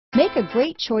Make a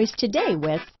great choice today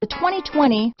with the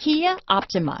 2020 Kia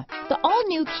Optima. The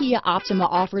all-new Kia Optima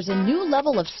offers a new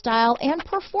level of style and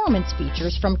performance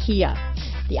features from Kia.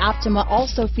 The Optima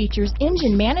also features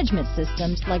engine management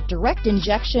systems like direct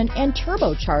injection and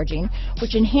turbocharging,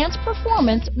 which enhance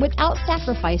performance without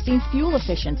sacrificing fuel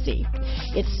efficiency.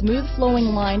 Its smooth flowing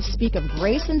lines speak of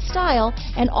grace and style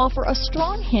and offer a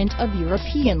strong hint of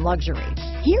European luxury.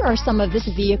 Here are some of this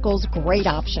vehicle's great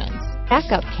options: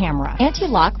 backup camera,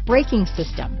 anti-lock braking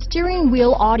system, steering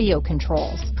wheel audio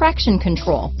controls, traction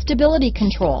control, stability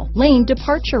control, lane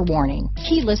departure warning,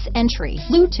 keyless entry,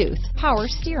 Bluetooth, power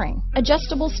steering,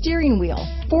 adjustable steering wheel,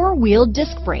 four-wheel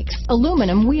disc brakes,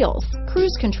 aluminum wheels,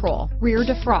 cruise control, rear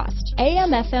defrost,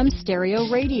 AM/FM stereo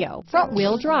radio,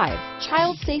 front-wheel drive,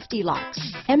 child safety locks,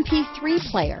 MP3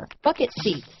 player, bucket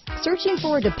seats. Searching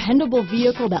for a dependable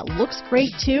vehicle that looks great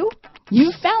too?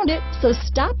 You found it, so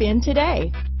stop in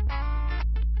today.